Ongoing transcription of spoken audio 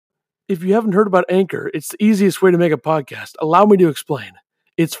If you haven't heard about Anchor, it's the easiest way to make a podcast. Allow me to explain.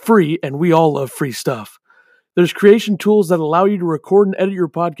 It's free, and we all love free stuff. There's creation tools that allow you to record and edit your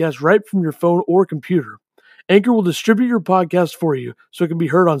podcast right from your phone or computer. Anchor will distribute your podcast for you so it can be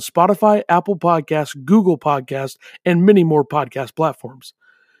heard on Spotify, Apple Podcasts, Google Podcasts, and many more podcast platforms.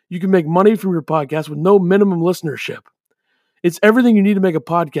 You can make money from your podcast with no minimum listenership. It's everything you need to make a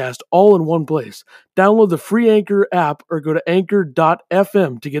podcast all in one place. Download the free Anchor app or go to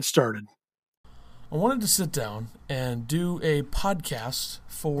anchor.fm to get started. I wanted to sit down and do a podcast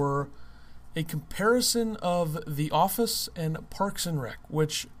for a comparison of The Office and Parks and Rec,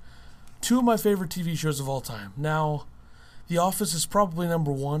 which two of my favorite TV shows of all time. Now, The Office is probably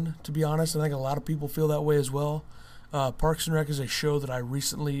number one, to be honest. I think a lot of people feel that way as well. Parks and Rec is a show that I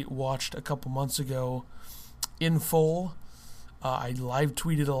recently watched a couple months ago in full. I live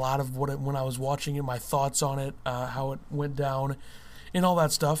tweeted a lot of when I was watching it, my thoughts on it, how it went down, and all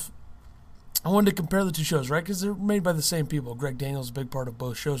that stuff. I wanted to compare the two shows, right? Because they're made by the same people. Greg Daniels is a big part of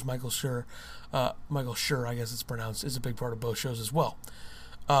both shows. Michael Schur, I guess it's pronounced, is a big part of both shows as well.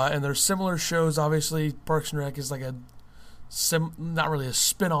 And they're similar shows. Obviously, Parks and Rec is like not really a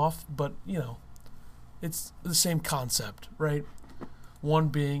spin-off, but, it's the same concept, right? One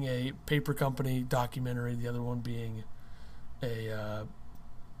being a paper company documentary, the other one being a,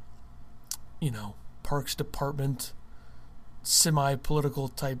 Parks Department semi-political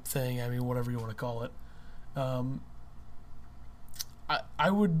type thing. I mean, whatever you want to call it.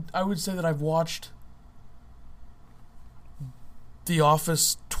 I would say that I've watched The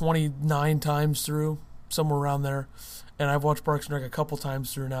Office 29 times through, somewhere around there, and I've watched Parks and Rec a couple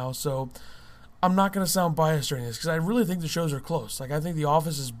times through now, so I'm not going to sound biased during this, because I really think the shows are close. Like, I think The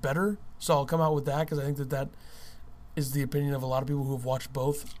Office is better, so I'll come out with that, because I think that is the opinion of a lot of people who have watched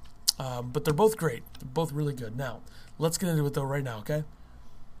both. But they're both great. They're both really good. Now, let's get into it, though, right now, okay?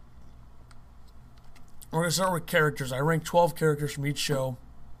 We're going to start with characters. I ranked 12 characters from each show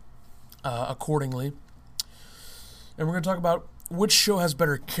accordingly. And we're going to talk about which show has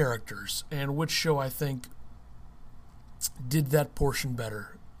better characters and which show I think did that portion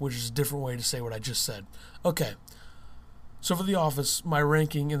better, which is a different way to say what I just said. Okay. So for The Office, my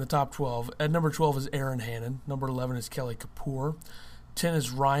ranking in the top 12, at number 12 is Aaron Hannon, number 11 is Kelly Kapoor, 10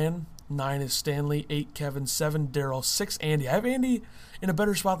 is Ryan, 9 is Stanley, 8 Kevin, 7 Daryl, 6 Andy. I have Andy in a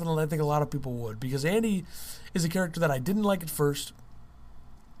better spot than I think a lot of people would, because Andy is a character that I didn't like at first,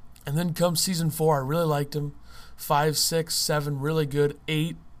 and then comes season 4, I really liked him. 5, 6, 7, really good.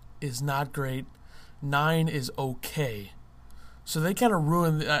 8 is not great. 9 is okay. So they kind of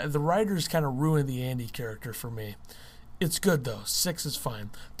ruined, the writers kind of ruined the Andy character for me. It's good, though. 6 is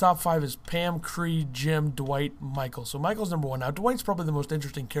fine. Top 5 is Pam, Creed, Jim, Dwight, Michael. So Michael's number 1. Now, Dwight's probably the most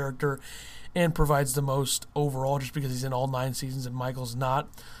interesting character and provides the most overall just because he's in all 9 seasons and Michael's not.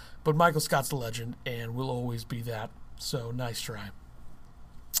 But Michael Scott's the legend and will always be that. So, nice try.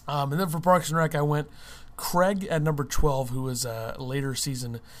 And then for Parks and Rec, I went Craig at number 12, who was a later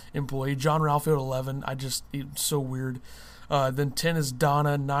season employee. John Ralphio at 11. It's so weird. Then 10 is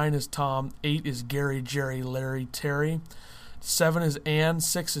Donna, 9 is Tom, 8 is Gary, Jerry, Larry, Terry, 7 is Ann,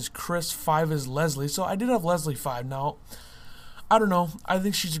 6 is Chris, 5 is Leslie. So I did have Leslie 5. Now, I don't know. I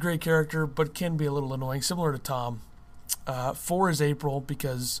think she's a great character, but can be a little annoying, similar to Tom. 4 is April,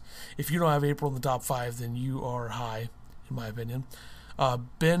 because if you don't have April in the top 5, then you are high, in my opinion.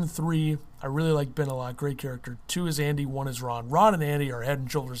 Ben, 3. I really like Ben a lot. Great character. 2 is Andy. 1 is Ron. Ron and Andy are head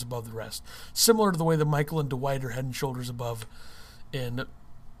and shoulders above the rest. Similar to the way that Michael and Dwight are head and shoulders above in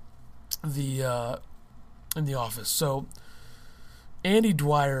the Office. So Andy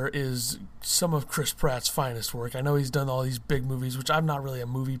Dwyer is some of Chris Pratt's finest work. I know he's done all these big movies, which I'm not really a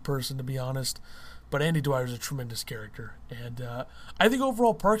movie person, to be honest. But Andy Dwyer is a tremendous character. And I think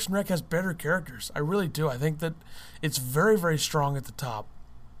overall Parks and Rec has better characters. I really do. I think that it's very, very strong at the top.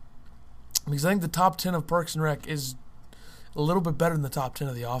 Because I think the top 10 of Parks and Rec is a little bit better than the top 10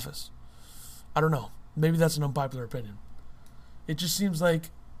 of The Office. I don't know. Maybe that's an unpopular opinion. It just seems like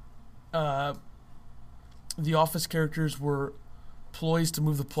The Office characters were ploys to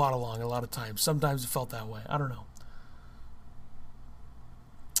move the plot along a lot of times. Sometimes it felt that way. I don't know.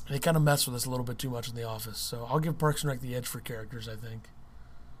 They kind of mess with us a little bit too much in The Office. So I'll give Parks and Rec the edge for characters, I think.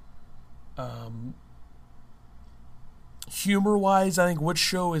 Humor-wise, I think which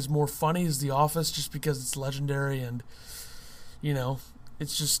show is more funny is The Office, just because it's legendary and,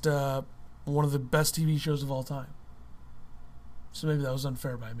 it's just one of the best TV shows of all time. So maybe that was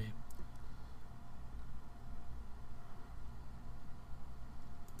unfair by me.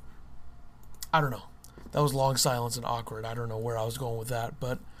 I don't know. That was long silence and awkward. I don't know where I was going with that,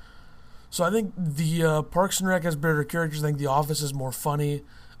 but so I think the Parks and Rec has better characters. I think The Office is more funny.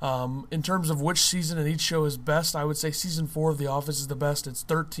 In terms of which season in each show is best, I would say season 4 of The Office is the best. It's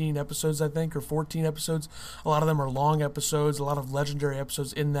 13 episodes, I think, or 14 episodes. A lot of them are long episodes, a lot of legendary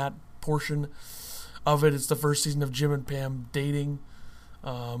episodes in that portion of it. It's the first season of Jim and Pam dating.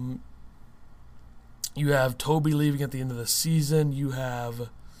 You have Toby leaving at the end of the season. You have,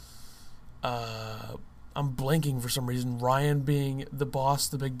 I'm blanking for some reason, Ryan being the boss,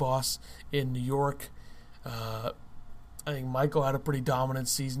 the big boss in New York. I think Michael had a pretty dominant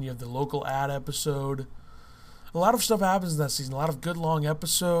season. You have the local ad episode. A lot of stuff happens in that season. A lot of good long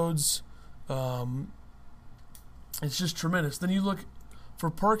episodes. It's just tremendous. Then you look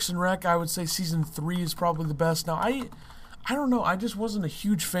for Parks and Rec. I would say season 3 is probably the best. Now I don't know. I just wasn't a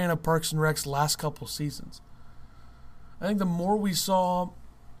huge fan of Parks and Rec's last couple seasons. I think the more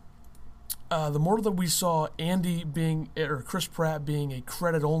that we saw Andy being, or Chris Pratt being a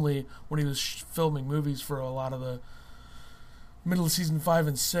credit only when he was filming movies for a lot of the middle of season 5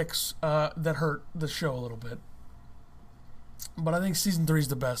 and 6, that hurt the show a little bit. But I think season 3 is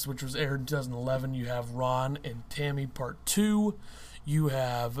the best, which was aired in 2011. You have Ron and Tammy part 2. You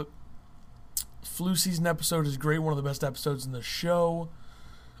have flu season episode is great, one of the best episodes in the show.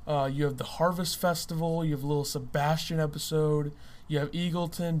 You have the Harvest Festival. You have a little Sebastian episode. You have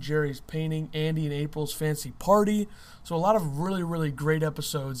Eagleton, Jerry's painting, Andy and April's fancy party. So a lot of really, really great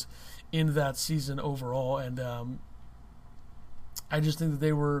episodes in that season overall. And I just think that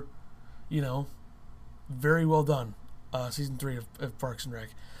they were, very well done. Season 3 of Parks and Rec.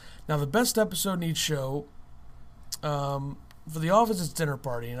 Now, the best episode in each show, for The Office, it's Dinner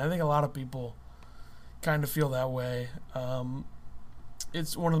Party. And I think a lot of people kind of feel that way.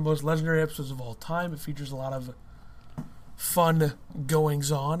 It's one of the most legendary episodes of all time. It features a lot of fun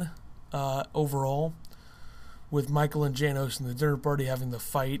goings-on overall, with Michael and Janos in the dinner party having the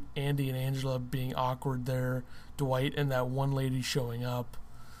fight, Andy and Angela being awkward there, Dwight and that one lady showing up,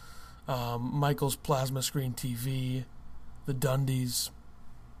 Michael's plasma screen TV, the Dundies.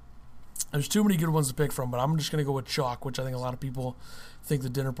 There's too many good ones to pick from, but I'm just going to go with Chalk, which I think a lot of people think the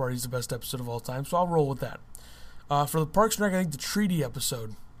dinner party is the best episode of all time, so I'll roll with that. For the Parks and Rec, I think the Treaty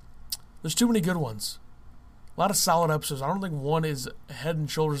episode. There's too many good ones. A lot of solid episodes. I don't think one is head and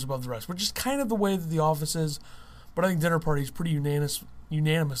shoulders above the rest, which is kind of the way that The Office is, but I think Dinner Party is pretty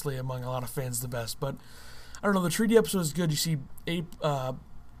unanimously among a lot of fans the best. But I don't know, the Treaty episode is good. You see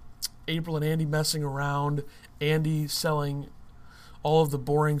April and Andy messing around, Andy selling all of the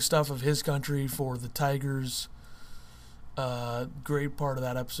boring stuff of his country for the Tigers. Great part of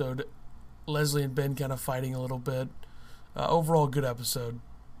that episode. Leslie and Ben kind of fighting a little bit. Overall, good episode.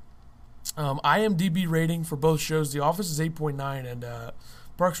 IMDb rating for both shows, The Office is 8.9 and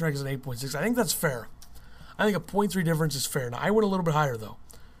Parks and Rec is an 8.6. I think that's fair. I think a 0.3 difference is fair. Now, I went a little bit higher, though.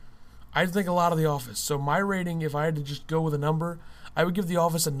 I think a lot of The Office. So my rating, if I had to just go with a number, I would give The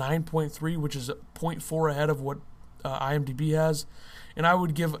Office a 9.3, which is 0.4 ahead of what IMDb has. And I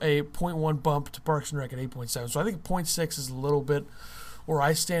would give a 0.1 bump to Parks and Rec at 8.7. So I think 0.6 is a little bit where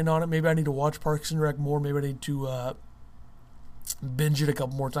I stand on it. Maybe I need to watch Parks and Rec more. Maybe I need to binge it a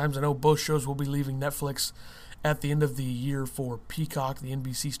couple more times. I know both shows will be leaving Netflix at the end of the year for Peacock, the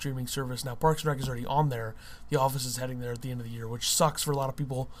NBC streaming service. Now, Parks and Rec is already on there. The Office is heading there at the end of the year, which sucks for a lot of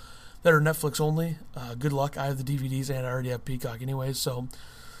people that are Netflix only. Good luck. I have the DVDs and I already have Peacock anyway, so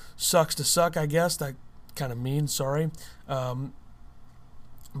sucks to suck, I guess. That kind of means, sorry.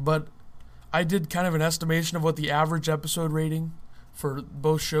 But I did kind of an estimation of what the average episode rating for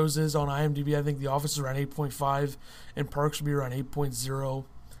both shows is on IMDb. I think The Office is around 8.5 and Parks will be around 8.0,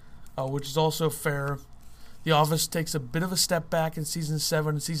 which is also fair. The Office takes a bit of a step back in Season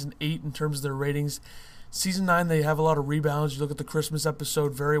 7 and Season 8 in terms of their ratings. Season 9, they have a lot of rebounds. You look at the Christmas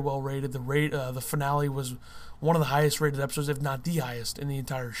episode, very well rated. The finale was one of the highest rated episodes, if not the highest, in the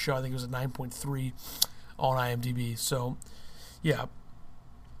entire show. I think it was a 9.3 on IMDb. So, yeah.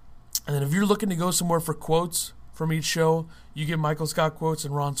 And then if you're looking to go somewhere for quotes from each show, you get Michael Scott quotes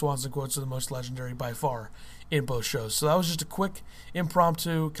and Ron Swanson quotes are the most legendary by far in both shows. So that was just a quick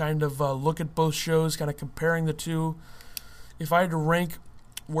impromptu kind of look at both shows, kind of comparing the two. If I had to rank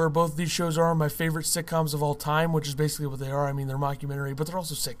where both these shows are my favorite sitcoms of all time, which is basically what they are. I mean, they're mockumentary, but they're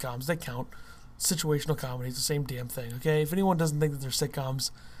also sitcoms. They count. Situational comedy. It's the same damn thing, okay? If anyone doesn't think that they're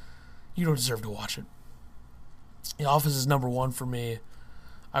sitcoms, you don't deserve to watch it. The Office is number one for me.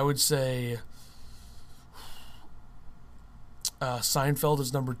 I would say Seinfeld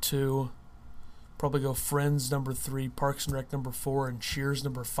is number 2. Probably go Friends number 3, Parks and Rec number 4, and Cheers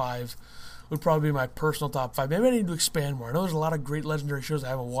number 5 would probably be my personal top 5. Maybe I need to expand more. I know there's a lot of great legendary shows I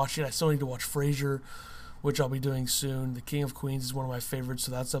haven't watched yet. I still need to watch Frasier, which I'll be doing soon. The King of Queens is one of my favorites,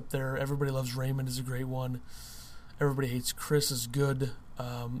 so that's up there. Everybody Loves Raymond is a great one. Everybody Hates Chris is good.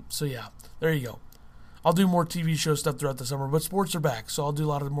 So yeah, there you go. I'll do more TV show stuff throughout the summer, but sports are back, so I'll do a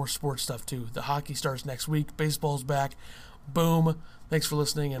lot of more sports stuff too. The hockey starts next week. Baseball's back. Boom. Thanks for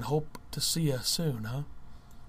listening, and hope to see you soon, huh?